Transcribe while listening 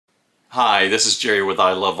Hi, this is Jerry with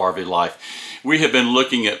I Love RV Life. We have been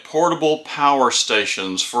looking at portable power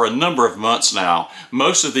stations for a number of months now.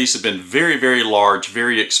 Most of these have been very, very large,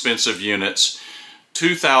 very expensive units,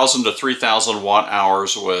 2,000 to 3,000 watt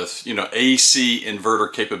hours with, AC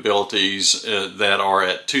inverter capabilities that are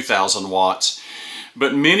at 2,000 watts.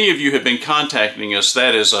 But many of you have been contacting us.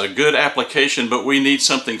 That is a good application, but we need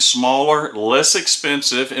something smaller, less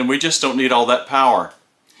expensive, and we just don't need all that power.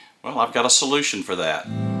 Well, I've got a solution for that.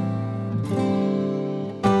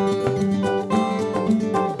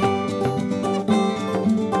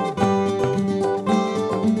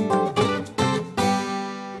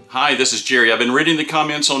 Hi, this is Jerry. I've been reading the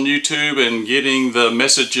comments on YouTube and getting the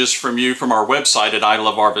messages from you from our website at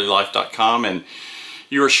ilovervlife.com, and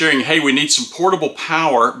you are sharing, hey, we need some portable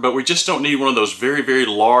power, but we just don't need one of those very, very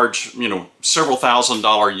large, several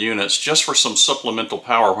 $1,000 units just for some supplemental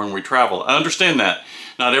power when we travel. I understand that.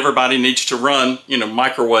 Not everybody needs to run,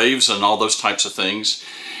 microwaves and all those types of things.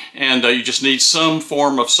 And you just need some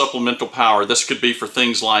form of supplemental power. This could be for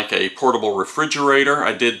things like a portable refrigerator.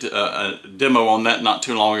 I did a demo on that not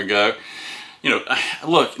too long ago.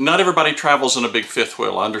 Look, not everybody travels in a big fifth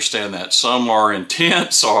wheel. I understand that. Some are in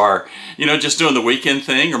tents or, just doing the weekend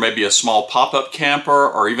thing, or maybe a small pop-up camper,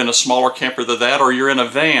 or even a smaller camper than that, or you're in a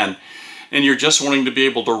van and you're just wanting to be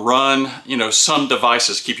able to run, some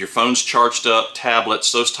devices, keep your phones charged up,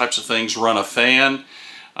 tablets, those types of things, run a fan.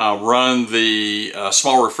 Run the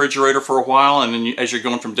small refrigerator for a while, and then as you're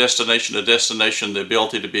going from destination to destination, the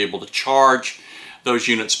ability to be able to charge those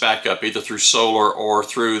units back up either through solar or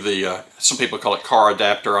through the, some people call it car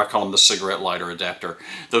adapter, I call them the cigarette lighter adapter,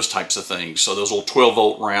 those types of things. So those little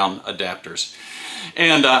 12-volt round adapters.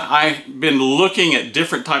 And I've been looking at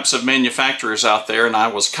different types of manufacturers out there, and I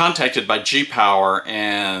was contacted by G-Power,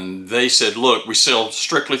 and they said, look, we sell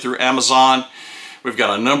strictly through Amazon. We've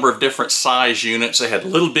got a number of different size units. They had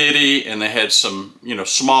little bitty, and they had some,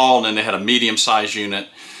 small, and then they had a medium size unit.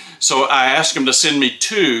 So I asked them to send me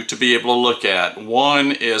two to be able to look at.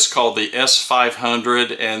 One is called the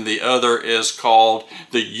S500, and the other is called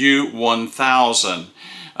the U1000.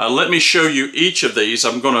 Let me show you each of these.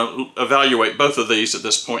 I'm going to evaluate both of these at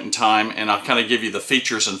this point in time, and I'll kind of give you the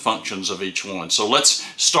features and functions of each one. So let's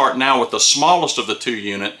start now with the smallest of the two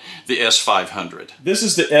unit, the S500. This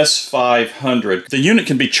is the S500. The unit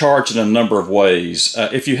can be charged in a number of ways.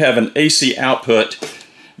 If you have an AC output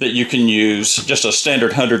that you can use, just a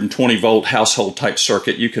standard 120 volt household type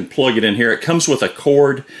circuit, you can plug it in here. It comes with a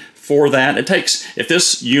cord for that. It takes, if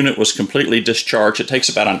this unit was completely discharged, it takes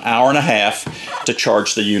about an hour and a half to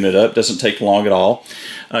charge the unit up. Doesn't take long at all.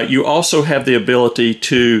 You also have the ability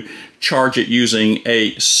to charge it using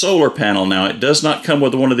a solar panel. Now, it does not come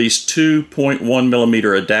with one of these 2.1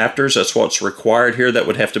 millimeter adapters. That's what's required here. That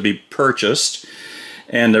would have to be purchased.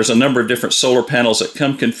 And there's a number of different solar panels that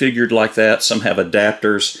come configured like that. Some have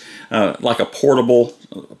adapters, like a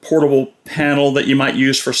portable panel that you might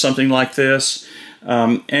use for something like this.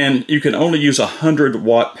 And you can only use a 100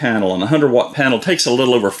 watt panel, and a 100 watt panel takes a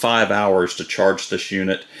little over 5 hours to charge this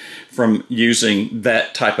unit from using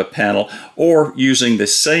that type of panel, or using the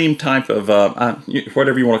same type of,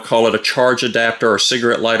 whatever you want to call it, a charge adapter or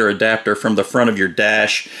cigarette lighter adapter from the front of your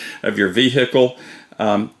dash of your vehicle.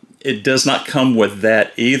 It does not come with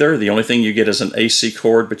that either. The only thing you get is an AC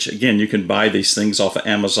cord, but again, you can buy these things off of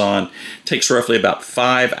Amazon. It takes roughly about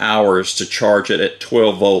 5 hours to charge it at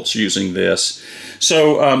 12 volts using this.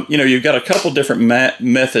 So, you've got a couple different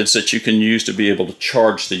methods that you can use to be able to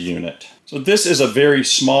charge the unit. So this is a very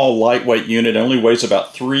small, lightweight unit. It only weighs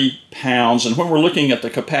about 3 pounds. And when we're looking at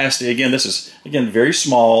the capacity, again, this is, very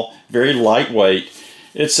small, very lightweight.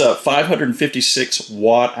 It's 556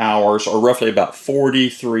 watt hours, or roughly about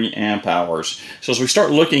 43 amp hours. So as we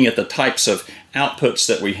start looking at the types of outputs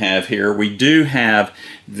that we have here, we do have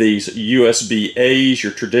these USB-A's,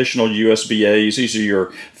 your traditional USB-A's. These are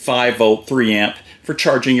your 5 volt, 3 amp for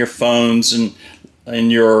charging your phones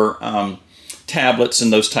and your tablets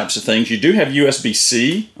and those types of things. You do have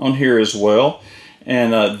USB-C on here as well.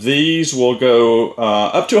 And these will go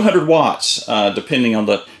up to 100 watts, depending on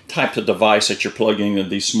the type of device that you're plugging in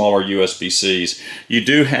these smaller USB-Cs. You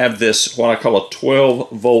do have this, what I call a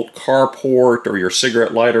 12-volt carport or your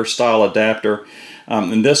cigarette lighter style adapter.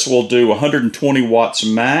 And this will do 120 watts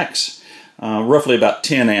max, roughly about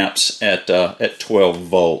 10 amps at 12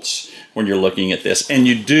 volts when you're looking at this. And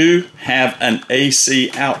you do have an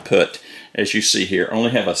AC output, as you see here.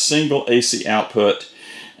 Only have a single AC output.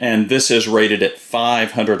 And this is rated at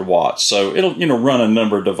 500 watts. So it'll, run a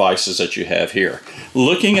number of devices that you have here.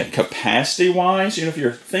 Looking at capacity-wise, if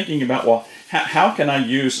you're thinking about, well, how can I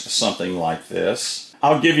use something like this?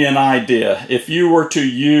 I'll give you an idea. If you were to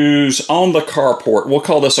use on the carport, we'll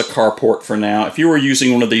call this a carport for now. If you were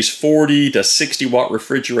using one of these 40 to 60 watt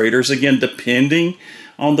refrigerators, again, depending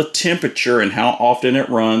on the temperature and how often it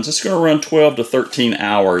runs, it's going to run 12 to 13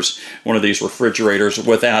 hours, one of these refrigerators,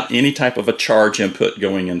 without any type of a charge input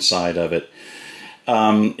going inside of it.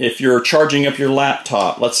 If you're charging up your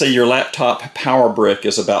laptop, let's say your laptop power brick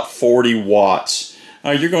is about 40 watts,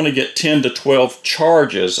 you're going to get 10 to 12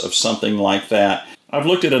 charges of something like that. I've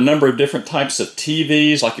looked at a number of different types of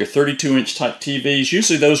TVs, like your 32-inch type TVs.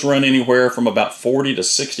 Usually those run anywhere from about 40 to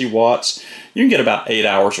 60 watts. You can get about 8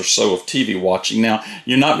 hours or so of TV watching. Now,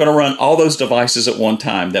 you're not going to run all those devices at one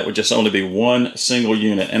time. That would just only be one single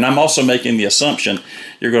unit. And I'm also making the assumption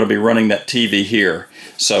you're going to be running that TV here.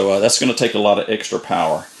 So that's going to take a lot of extra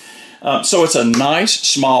power. So it's a nice,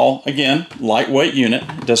 small, again, lightweight unit.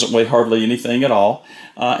 It doesn't weigh hardly anything at all.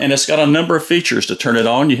 And it's got a number of features. To turn it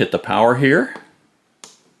on, you hit the power here.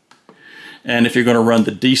 And if you're going to run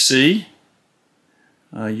the DC,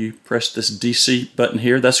 you press this DC button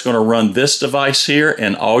here. That's going to run this device here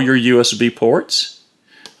and all your USB ports.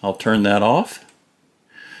 I'll turn that off.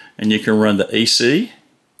 And you can run the AC.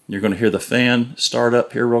 You're going to hear the fan start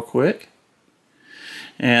up here real quick.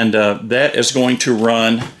 And that is going to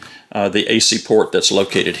run the AC port that's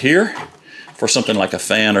located here. For something like a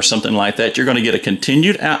fan or something like that, you're going to get a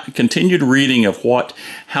continued reading of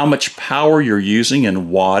how much power you're using in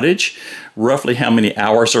wattage, roughly how many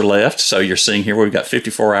hours are left. So you're seeing here we've got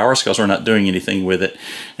 54 hours because we're not doing anything with it,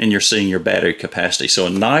 and you're seeing your battery capacity. So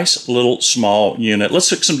a nice little small unit.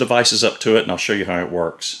 Let's hook some devices up to it and I'll show you how it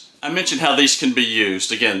works. I mentioned how these can be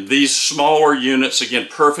used. Again, these smaller units, again,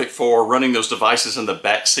 perfect for running those devices in the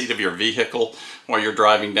back seat of your vehicle while you're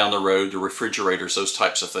driving down the road, the refrigerators, those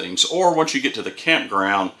types of things. Or once you get to the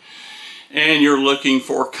campground and you're looking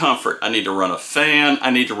for comfort. I need to run a fan,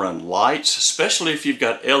 I need to run lights, especially if you've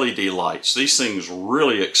got LED lights. These things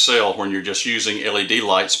really excel when you're just using LED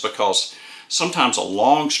lights because sometimes a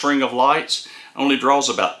long string of lights only draws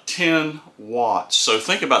about 10 watts. So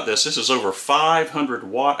think about this. This is over 500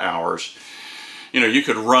 watt hours. You know, you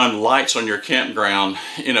could run lights on your campground,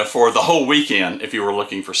 you know, for the whole weekend if you were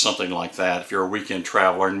looking for something like that. If you're a weekend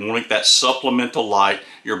traveler and wanting that supplemental light,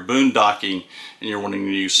 you're boondocking and you're wanting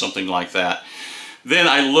to use something like that. Then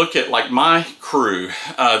I look at like my crew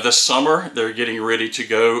this summer. They're getting ready to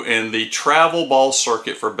go in the travel ball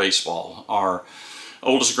circuit for baseball. Our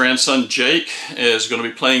oldest grandson, Jake, is going to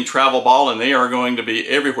be playing travel ball, and they are going to be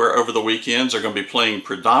everywhere over the weekends. They're going to be playing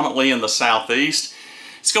predominantly in the southeast.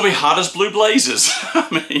 It's going to be hot as blue blazes. I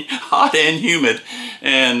mean, hot and humid.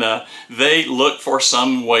 And they look for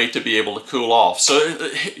some way to be able to cool off. So,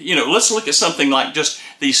 you know, let's look at something like just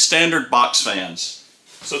these standard box fans.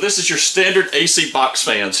 So this is your standard AC box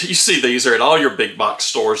fans. You see these are at all your big box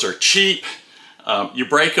stores. They're cheap. You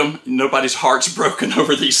break them, nobody's heart's broken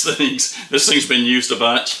over these things. This thing's been used a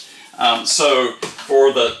bunch. So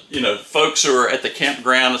for the folks who are at the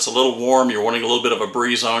campground, it's a little warm, you're wanting a little bit of a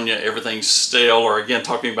breeze on you, everything's stale, or again,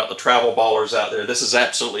 talking about the travel ballers out there, this is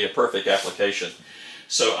absolutely a perfect application.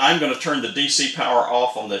 So I'm going to turn the DC power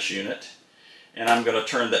off on this unit, and I'm going to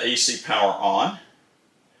turn the AC power on.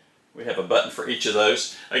 We have a button for each of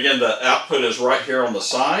those. Again, the output is right here on the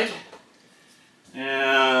side.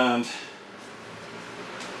 And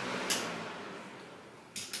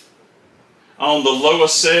on the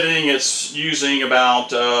lowest setting, it's using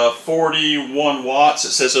about 41 watts.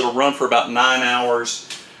 It says it'll run for about 9 hours.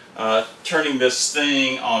 Turning this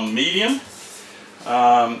thing on medium,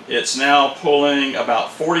 it's now pulling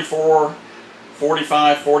about 44,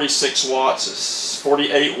 45, 46 watts. It's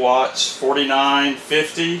 48 watts, 49,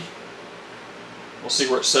 50. We'll see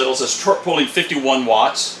where it settles. It's pulling 51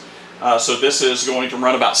 watts. So this is going to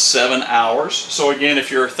run about 7 hours. So again,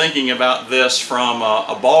 if you're thinking about this from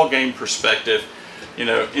a ball game perspective, you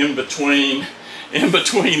know, in between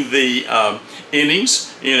the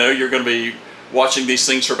innings, you know, you're going to be watching these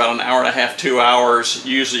things for about an hour and a half, 2 hours.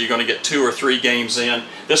 Usually you're going to get 2 or 3 games in.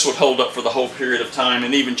 This would hold up for the whole period of time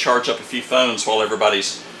and even charge up a few phones while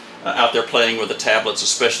everybody's out there playing with the tablets,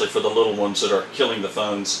 especially for the little ones that are killing the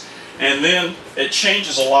phones. And then it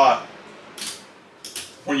changes a lot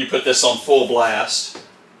when you put this on full blast.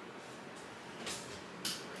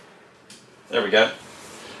 There we go.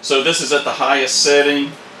 So this is at the highest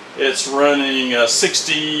setting. It's running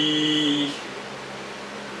 50,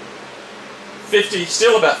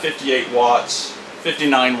 still about 58 watts,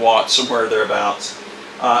 59 watts, somewhere thereabouts.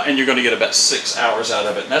 And you're going to get about 6 hours out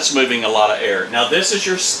of it. And that's moving a lot of air. Now this is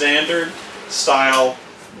your standard style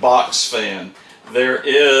box fan. There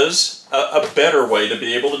is a better way to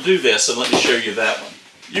be able to do this, and let me show you that one.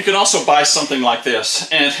 You can also buy something like this,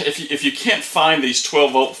 and if you can't find these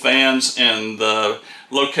 12-volt fans in the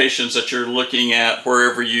locations that you're looking at,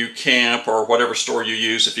 wherever you camp or whatever store you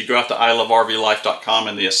use, if you go out to ilovervlife.com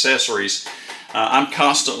and the accessories, I'm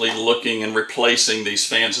constantly looking and replacing these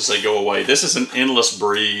fans as they go away. This is an endless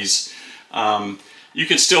breeze. You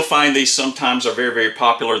can still find these. Sometimes are very, very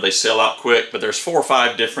popular. They sell out quick, but there's 4 or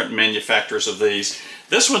 5 different manufacturers of these.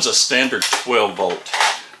 This one's a standard 12-volt,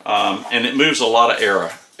 and it moves a lot of air.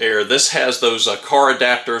 This has those car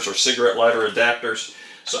adapters or cigarette lighter adapters.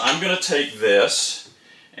 So I'm going to take this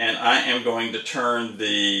and I am going to turn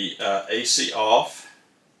the AC off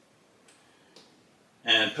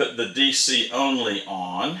and put the DC only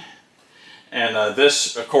on. And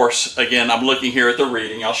this, of course, again, I'm looking here at the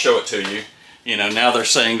reading. I'll show it to you. You know, now they're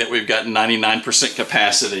saying that we've got 99%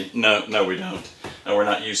 capacity. No, we don't. No, we're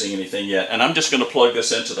not using anything yet. And I'm just going to plug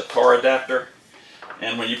this into the car adapter.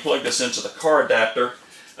 And when you plug this into the car adapter,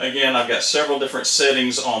 again, I've got several different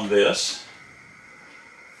settings on this.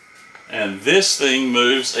 And this thing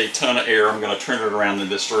moves a ton of air. I'm going to turn it around in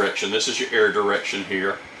this direction. This is your air direction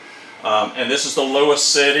here. And this is the lowest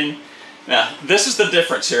setting. Now, this is the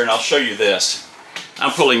difference here, and I'll show you this.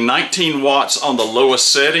 I'm pulling 19 watts on the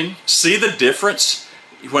lowest setting. See the difference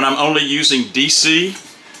when I'm only using DC?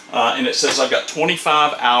 And it says I've got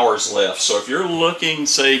 25 hours left. So if you're looking,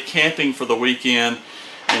 say, camping for the weekend,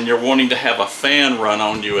 and you're wanting to have a fan run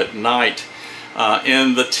on you at night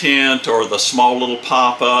in the tent or the small little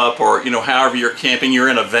pop-up, or, you know, however you're camping, you're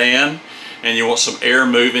in a van and you want some air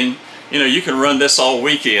moving, you know, you can run this all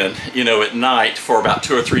weekend, you know, at night for about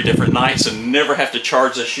 2 or 3 different nights and never have to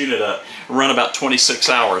charge this unit up. Run about 26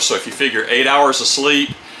 hours. So if you figure 8 hours of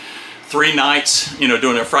sleep, 3 nights, you know,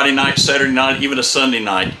 doing a Friday night, Saturday night, even a Sunday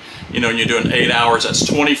night, you know, and you're doing 8 hours, that's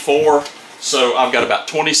 24. So I've got about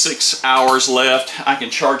 26 hours left. I can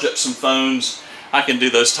charge up some phones. I can do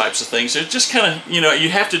those types of things. It's just kind of, you know, you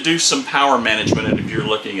have to do some power management if you're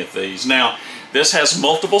looking at these. Now, this has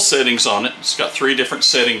multiple settings on it. It's got 3 different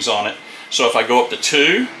settings on it. So if I go up to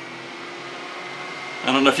 2,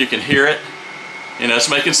 I don't know if you can hear it. You know, it's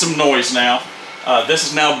making some noise now. This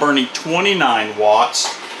is now burning 29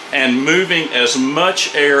 watts and moving as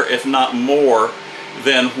much air, if not more,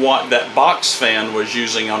 than what that box fan was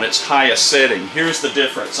using on its highest setting. Here's the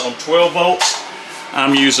difference. On 12 volts,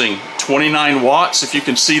 I'm using 29 watts, if you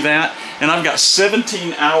can see that, and I've got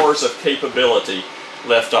 17 hours of capability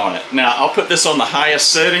left on it. Now, I'll put this on the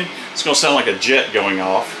highest setting. It's going to sound like a jet going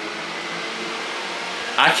off.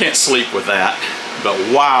 I can't sleep with that, but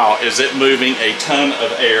wow, is it moving a ton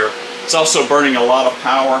of air. It's also burning a lot of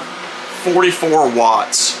power. 44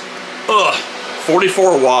 watts. Ugh.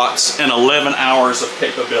 44 watts and 11 hours of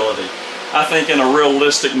capability. I think in a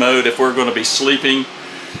realistic mode, if we're going to be sleeping,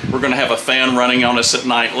 we're going to have a fan running on us at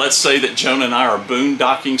night. Let's say that Joan and I are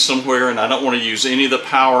boondocking somewhere and I don't want to use any of the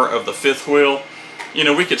power of the 5th wheel. You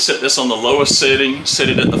know, we could set this on the lowest setting, set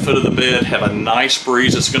it at the foot of the bed, have a nice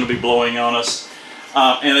breeze that's going to be blowing on us.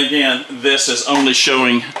 And again, this is only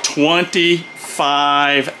showing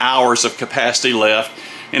 25 hours of capacity left,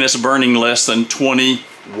 and it's burning less than 20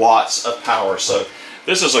 watts of power. So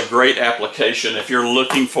this is a great application if you're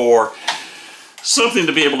looking for something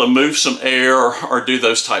to be able to move some air or do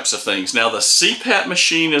those types of things. Now the CPAP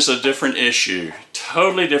machine is a different issue,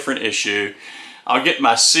 totally different issue. I'll get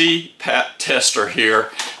my CPAP tester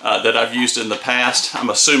here that I've used in the past.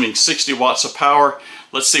 I'm assuming 60 watts of power.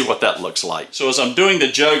 Let's see what that looks like. So as I'm doing the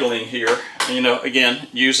juggling here, you know, again,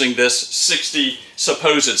 using this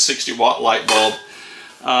supposed 60 watt light bulb,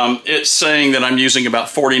 it's saying that I'm using about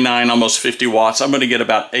 49, almost 50 watts. I'm going to get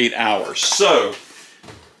about 8 hours. So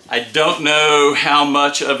I don't know how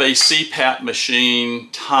much of a CPAP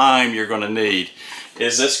machine time you're going to need.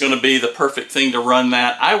 Is this going to be the perfect thing to run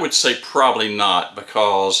that? I would say probably not,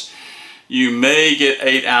 because you may get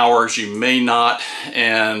 8 hours, you may not.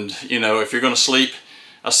 And, you know, if you're going to sleep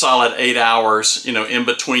a solid 8 hours, you know, in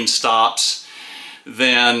between stops,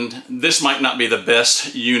 then this might not be the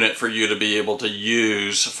best unit for you to be able to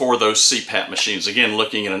use for those CPAP machines. Again,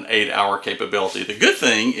 looking at an 8-hour capability. The good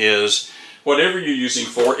thing is, whatever you're using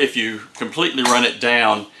for, if you completely run it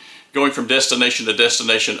down, going from destination to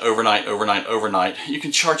destination, overnight, you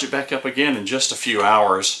can charge it back up again in just a few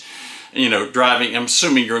hours. You know, driving, I'm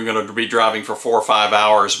assuming you're going to be driving for 4 or 5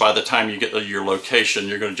 hours. By the time you get to your location,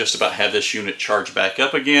 you're going to just about have this unit charged back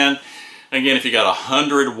up again. Again, if you got a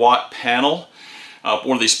 100-watt panel,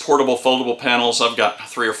 one of these portable foldable panels, I've got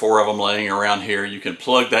 3 or 4 of them laying around here. You can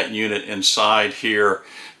plug that unit inside here,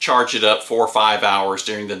 charge it up 4 or 5 hours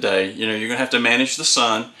during the day. You know, you're going to have to manage the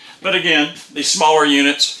sun. But again, these smaller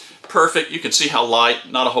units, perfect. You can see how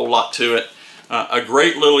light, not a whole lot to it. A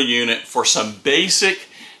great little unit for some basic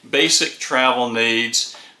basic travel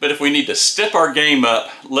needs. But if we need to step our game up,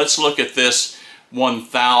 let's look at this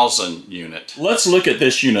 1000 unit. Let's look at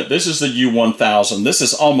this unit. This is the U1000. This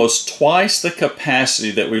is almost twice the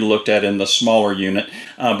capacity that we looked at in the smaller unit,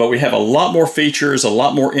 but we have a lot more features, a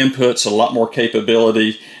lot more inputs, a lot more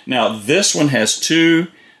capability. Now this one has two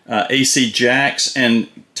AC jacks, and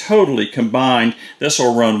totally combined this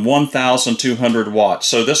will run 1,200 watts.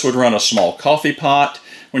 So this would run a small coffee pot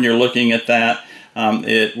when you're looking at that.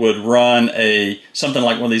 It would run something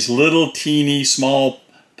like one of these little teeny small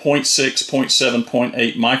 0.6, 0.7,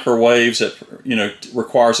 0.8 microwaves that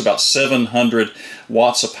requires about 700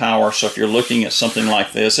 watts of power. So if you're looking at something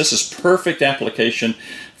like this, this is perfect application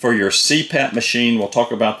for your CPAP machine. We'll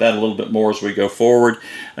talk about that a little bit more as we go forward.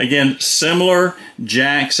 Again, similar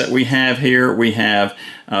jacks that we have here. We have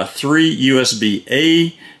 3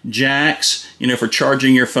 USB-A jacks, for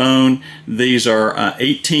charging your phone. These are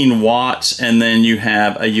 18 watts, and then you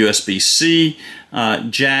have a USB-C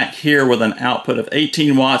jack here with an output of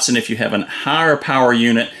 18 watts. And if you have a higher power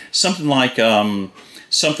unit, something like one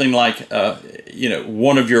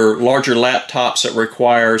of your larger laptops that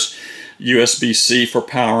requires USB-C for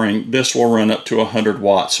powering, this will run up to 100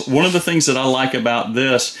 watts. One of the things that I like about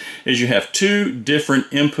this is you have two different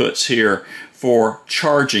inputs here for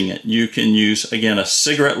charging it. You can use, again, a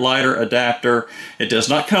cigarette lighter adapter. It does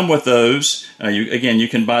not come with those. You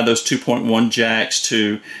can buy those 2.1 jacks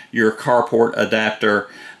to your carport adapter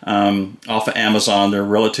off of Amazon. They're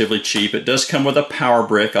relatively cheap. It does come with a power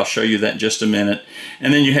brick. I'll show you that in just a minute.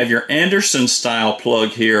 And then you have your Anderson style plug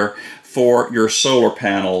here for your solar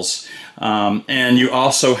panels. And you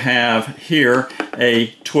also have here a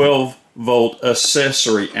 12-volt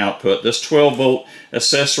accessory output. This 12-volt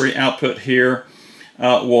accessory output here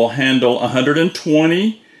will handle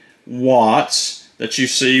 120 watts that you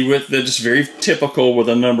see that is very typical with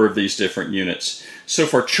a number of these different units. So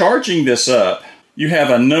for charging this up, you have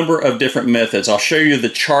a number of different methods. I'll show you the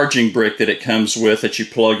charging brick that it comes with that you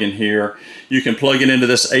plug in here. You can plug it into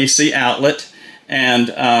this AC outlet, and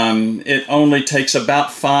it only takes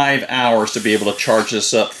about 5 hours to be able to charge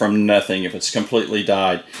this up from nothing if it's completely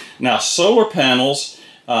died. Now solar panels,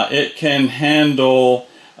 it can handle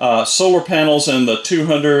solar panels in the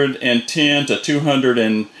 210 to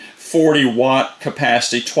 240 watt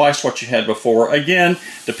capacity, twice what you had before. Again,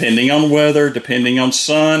 depending on weather, depending on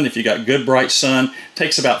sun. If you got good bright sun, it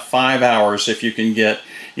takes about 5 hours if you can get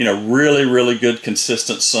really good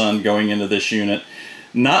consistent sun going into this unit.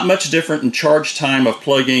 Not much different in charge time of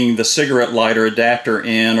plugging the cigarette lighter adapter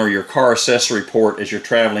in or your car accessory port as you're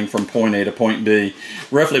traveling from point A to point B.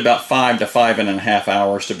 Roughly about 5 to 5.5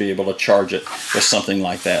 hours to be able to charge it with something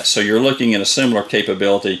like that. So you're looking at a similar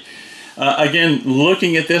capability. Again,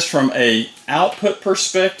 looking at this from a output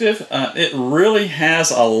perspective, it really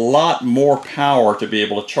has a lot more power to be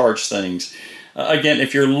able to charge things. Again,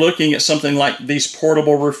 if you're looking at something like these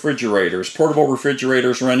portable refrigerators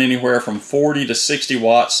run anywhere from 40 to 60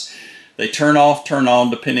 watts. They turn off, turn on,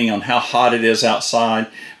 depending on how hot it is outside.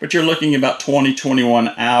 But you're looking about 20,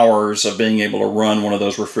 21 hours of being able to run one of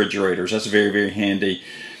those refrigerators. That's very handy.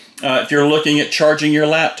 If you're looking at charging your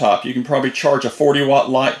laptop, you can probably charge a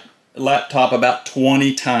 40-watt laptop about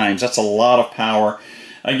 20 times. That's a lot of power.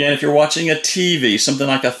 Again, if you're watching a TV, something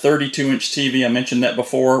like a 32-inch TV, I mentioned that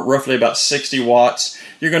before, roughly about 60 watts,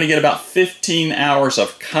 you're going to get about 15 hours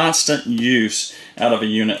of constant use out of a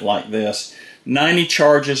unit like this. 90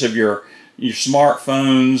 charges of your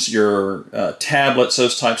smartphones, your tablets,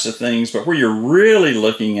 those types of things. But where you're really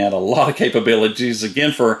looking at a lot of capabilities,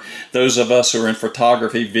 again, for those of us who are in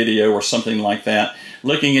photography, video, or something like that,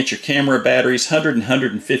 looking at your camera batteries, 100 and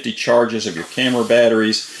 150 charges of your camera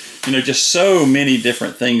batteries. Just so many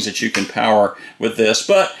different things that you can power with this.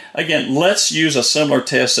 But again, let's use a similar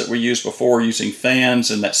test that we used before using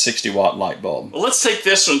fans and that 60-watt light bulb. Well, let's take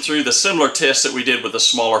this one through the similar test that we did with the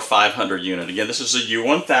smaller 500 unit. Again, this is a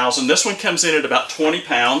U1000. This one comes in at about 20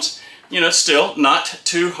 pounds. Still not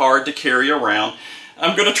too hard to carry around.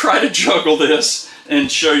 I'm going to try to juggle this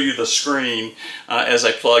and show you the screen as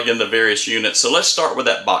I plug in the various units. So let's start with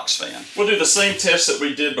that box fan. We'll do the same test that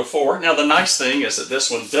we did before. Now the nice thing is that this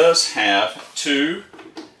one does have two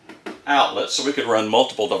outlets, so we could run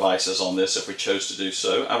multiple devices on this if we chose to do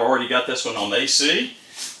so. I've already got this one on AC.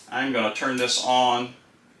 I'm going to turn this on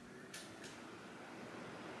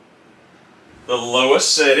the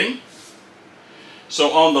lowest setting.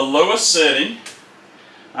 So on the lowest setting,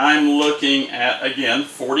 I'm looking at, again,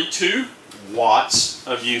 42 watts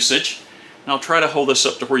of usage. And I'll try to hold this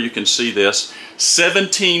up to where you can see this.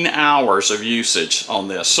 17 hours of usage on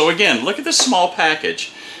this. So again, look at this small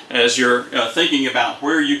package as you're thinking about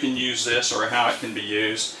where you can use this or how it can be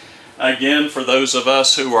used. Again, for those of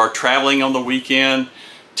us who are traveling on the weekend,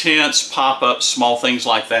 tents, pop-ups, small things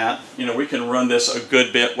like that, you know, we can run this a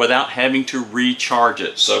good bit without having to recharge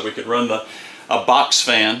it. So we could run a box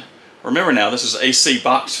fan. Remember now, this is AC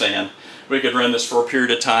box fan. We could run this for a period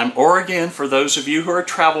of time. Or again, for those of you who are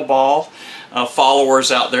travel ball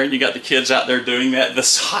followers out there, and you got the kids out there doing that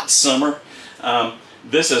this hot summer,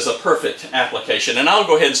 this is a perfect application. And I'll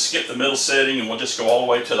go ahead and skip the middle setting, and we'll just go all the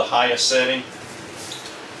way to the highest setting.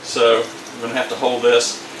 So I'm going to have to hold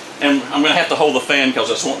this. And I'm going to have to hold the fan because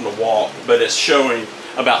it's wanting to walk, but it's showing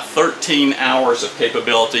about 13 hours of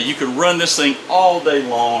capability. You could run this thing all day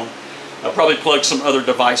long. I'll probably plug some other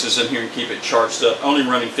devices in here and keep it charged up. Only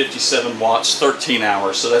running 57 watts, 13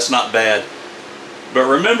 hours, so that's not bad. But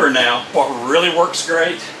remember now, what really works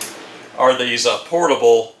great are these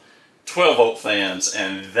portable 12-volt fans,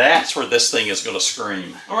 and that's where this thing is going to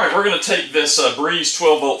scream. All right, we're going to take this Breeze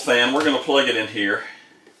 12-volt fan. We're going to plug it in here.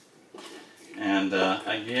 And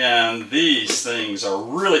again, these things are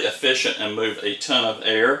really efficient and move a ton of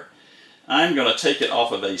air. I'm going to take it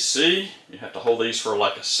off of AC. You have to hold these for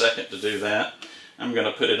like a second to do that. I'm going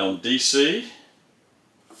to put it on DC.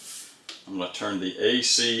 I'm going to turn the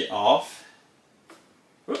AC off.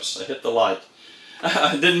 Whoops, I hit the light.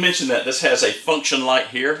 I didn't mention that this has a function light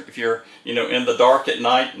here. If you're, you know, in the dark at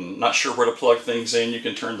night and not sure where to plug things in, you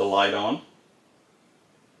can turn the light on.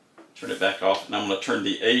 Turn it back off, and I'm going to turn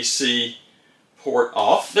the AC port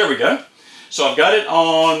off. There we go. So I've got it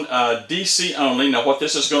on DC only. Now what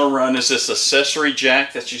this is going to run is this accessory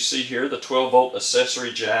jack that you see here, the 12-volt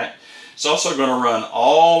accessory jack. It's also going to run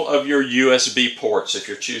all of your USB ports if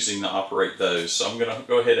you're choosing to operate those. So I'm going to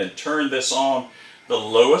go ahead and turn this on the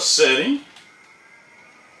lowest setting.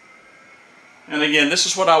 And again, this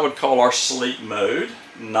is what I would call our sleep mode.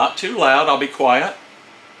 Not too loud, I'll be quiet.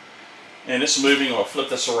 And it's moving. I'll flip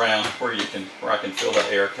this around where I can feel the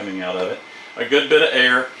air coming out of it. A good bit of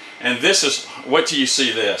air. And this is, what do you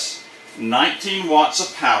see this? 19 watts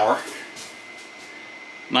of power.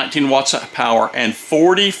 19 watts of power and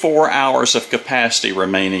 44 hours of capacity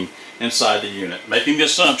remaining inside the unit. Making the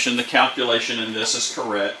assumption the calculation in this is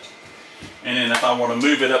correct. And then if I want to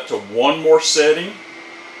move it up to one more setting,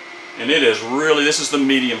 and it is really, this is the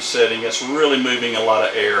medium setting, it's really moving a lot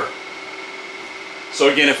of air. So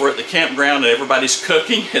again, if we're at the campground and everybody's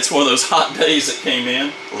cooking, it's one of those hot days that came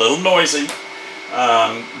in, a little noisy,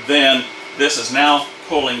 then this is now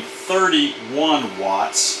pulling 31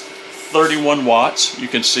 watts. 31 watts, you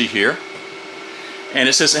can see here. And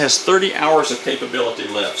it says it has 30 hours of capability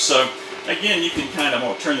left. So again, you can kind of, I'm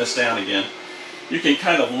going to turn this down again. You can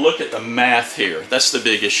kind of look at the math here. That's the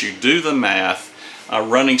big issue. Do the math.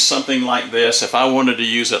 Running something like this, if I wanted to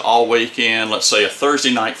use it all weekend, let's say a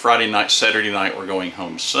Thursday night, Friday night, Saturday night, we're going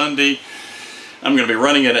home Sunday. I'm going to be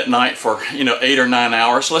running it at night for, 8 or 9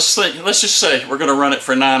 hours. Let's just say we're going to run it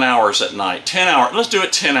for 9 hours at night. 10 hours. Let's do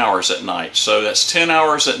it 10 hours at night. So that's 10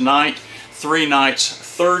 hours at night, 3 nights,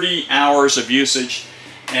 30 hours of usage.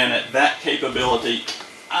 And at that capability,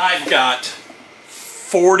 I've got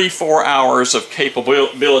 44 hours of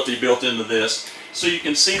capability built into this. So you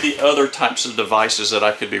can see the other types of devices that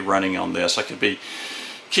I could be running on this. I could be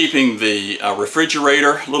keeping the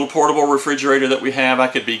refrigerator, little portable refrigerator that we have. I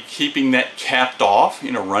could be keeping that capped off,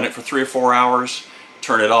 run it for 3 or 4 hours,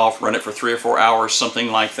 turn it off, run it for 3 or 4 hours,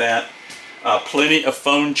 something like that. Plenty of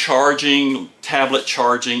phone charging, tablet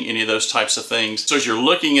charging, any of those types of things. So as you're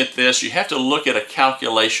looking at this, you have to look at a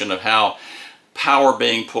calculation of how power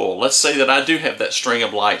being pulled. Let's say that I do have that string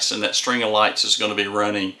of lights, and that string of lights is going to be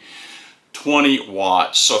running 20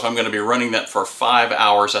 watts. So if I'm going to be running that for 5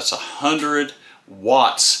 hours, that's 100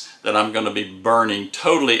 watts that I'm going to be burning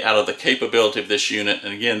totally out of the capability of this unit.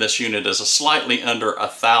 And again, this unit is a slightly under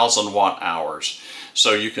 1,000 watt hours.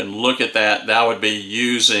 So you can look at that. That would be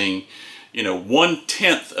using,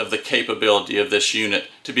 1/10 of the capability of this unit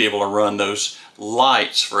to be able to run those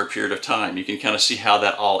lights for a period of time. You can kind of see how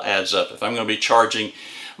that all adds up. If I'm going to be charging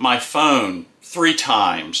my phone 3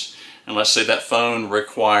 times, and let's say that phone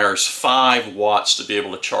requires 5 watts to be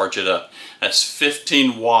able to charge it up. That's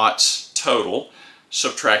 15 watts total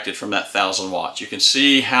subtracted from that 1,000 watts. You can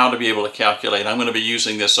see how to be able to calculate. I'm going to be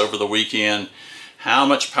using this over the weekend. How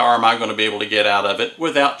much power am I going to be able to get out of it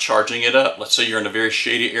without charging it up? Let's say you're in a very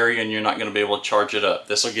shady area and you're not going to be able to charge it up.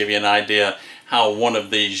 This will give you an idea how one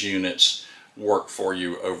of these units work for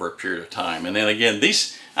you over a period of time. And then again,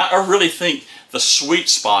 these, I really think the sweet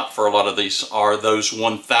spot for a lot of these are those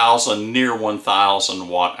 1,000, near 1,000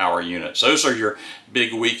 watt hour units. Those are your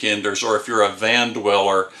big weekenders, or if you're a van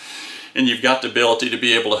dweller and you've got the ability to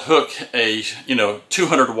be able to hook a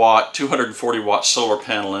 200 watt, 240 watt solar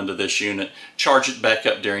panel into this unit, charge it back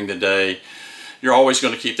up during the day, you're always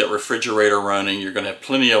going to keep that refrigerator running. You're going to have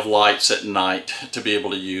plenty of lights at night to be able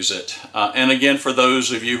to use it. And again, for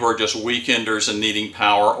those of you who are just weekenders and needing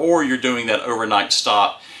power, or you're doing that overnight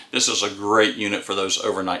stop, this is a great unit for those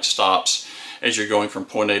overnight stops as you're going from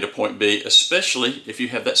point A to point B, especially if you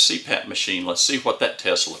have that CPAP machine. Let's see what that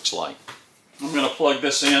test looks like. I'm going to plug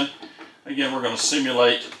this in. Again, we're going to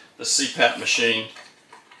simulate the CPAP machine.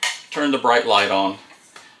 Turn the bright light on.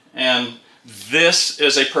 And this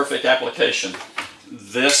is a perfect application.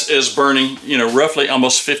 This is burning, roughly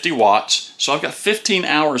almost 50 watts. So I've got 15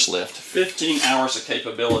 hours left, 15 hours of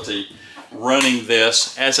capability running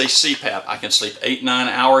this as a CPAP. I can sleep 8-9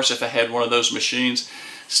 hours if I had one of those machines.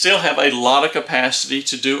 Still have a lot of capacity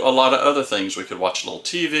to do a lot of other things. We could watch a little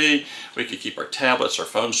TV. We could keep our tablets, our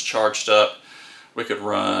phones charged up. We could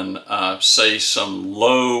run, say, some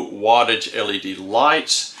low wattage LED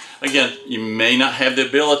lights. Again, you may not have the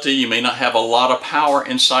ability, you may not have a lot of power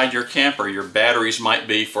inside your camper. Your batteries might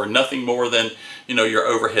be for nothing more than, your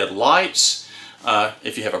overhead lights.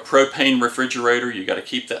 If you have a propane refrigerator, you got to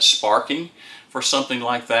keep that sparking for something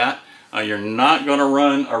like that. You're not going to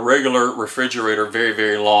run a regular refrigerator very,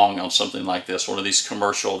 very long on something like this. One of these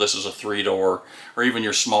commercial, this is a 3-door, or even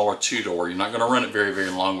your smaller 2-door. You're not going to run it very, very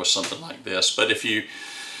long with something like this. But if you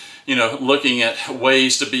looking at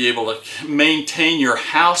ways to be able to maintain your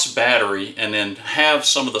house battery and then have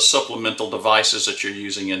some of the supplemental devices that you're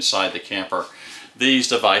using inside the camper, these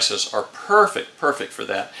devices are perfect for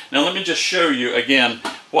that. Now let me just show you again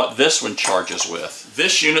what this one charges with.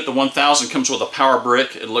 This unit, the 1000, comes with a power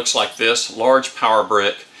brick. It looks like this, large power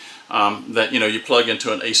brick that you plug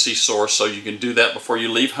into an AC source, so you can do that before you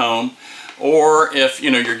leave home. Or if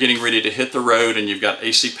you're getting ready to hit the road and you've got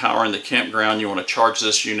AC power in the campground, you want to charge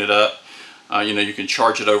this unit up, you can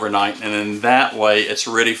charge it overnight, and then that way it's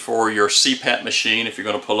ready for your CPAP machine. If you're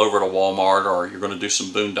going to pull over to Walmart or you're going to do some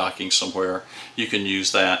boondocking somewhere, you can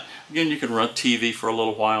use that. Again, you can run TV for a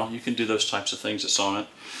little while. You can do those types of things that's on it.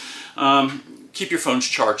 Keep your phones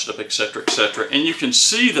charged up, etc., etc. And you can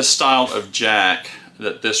see the style of jack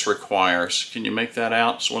that this requires. Can you make that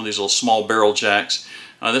out? It's one of these little small barrel jacks.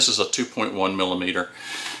 This is a 2.1 millimeter.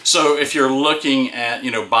 So if you're looking at,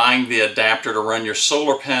 buying the adapter to run your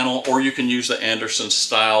solar panel, or you can use the Anderson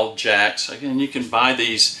style jacks. Again, you can buy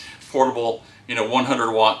these portable,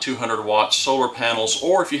 100 watt, 200 watt solar panels,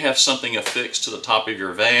 or if you have something affixed to the top of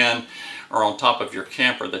your van or on top of your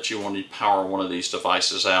camper that you want to power one of these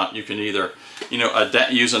devices out, you can either,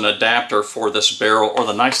 use an adapter for this barrel, or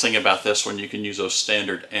the nice thing about this one, you can use those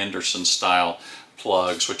standard Anderson style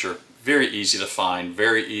plugs, which are very easy to find,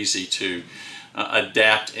 very easy to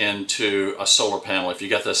adapt into a solar panel. If you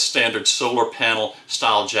got the standard solar panel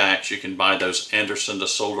style jacks, you can buy those Anderson to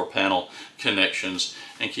solar panel connections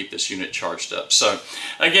and keep this unit charged up. So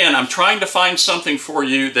again, I'm trying to find something for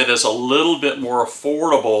you that is a little bit more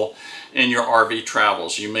affordable in your RV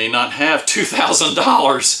travels. You may not have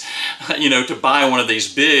 $2,000, to buy one of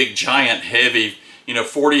these big, giant, heavy,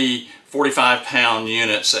 40, 45 pound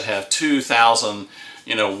units that have 2,000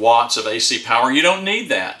 watts of AC power. You don't need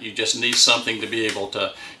that. You just need something to be able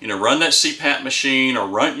to, run that CPAP machine, or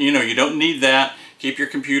run, you don't need that. Keep your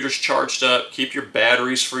computers charged up, keep your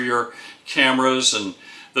batteries for your cameras and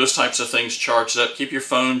those types of things charged up. Keep your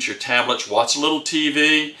phones, your tablets, watch a little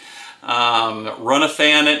TV, run a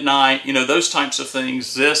fan at night, those types of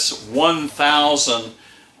things. This 1,000,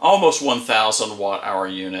 almost 1,000 watt hour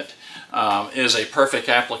unit is a perfect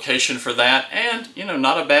application for that, and,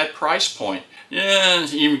 not a bad price point. Yeah,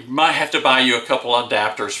 you might have to buy you a couple of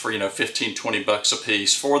adapters for, $15-20 a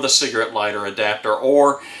piece for the cigarette lighter adapter,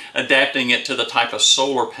 or adapting it to the type of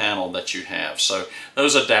solar panel that you have. So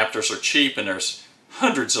those adapters are cheap, and there's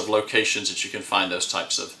hundreds of locations that you can find those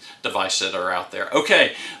types of devices that are out there.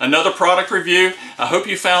 Okay, another product review. I hope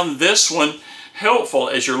you found this one helpful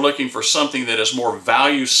as you're looking for something that is more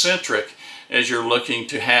value-centric, as you're looking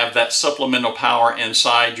to have that supplemental power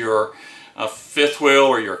inside your fifth wheel,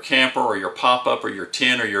 or your camper, or your pop-up, or your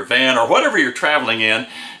tent, or your van, or whatever you're traveling in.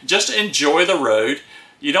 Just enjoy the road.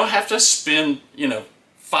 You don't have to spend,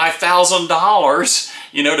 $5,000,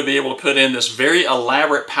 to be able to put in this very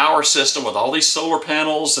elaborate power system with all these solar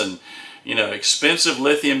panels and, expensive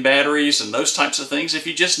lithium batteries and those types of things. If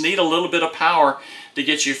you just need a little bit of power to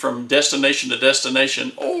get you from destination to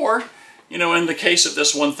destination, or, in the case of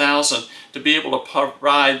this 1000, to be able to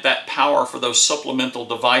provide that power for those supplemental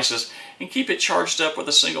devices and keep it charged up with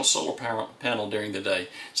a single solar panel during the day.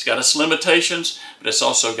 It's got its limitations, but it's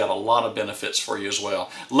also got a lot of benefits for you as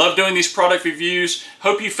well. Love doing these product reviews.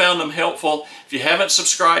 Hope you found them helpful. If you haven't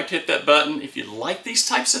subscribed, hit that button. If you like these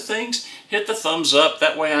types of things, hit the thumbs up.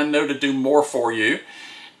 That way I know to do more for you.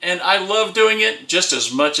 and I love doing it just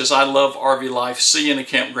as much as I love RV life. See you in the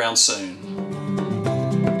campground soon.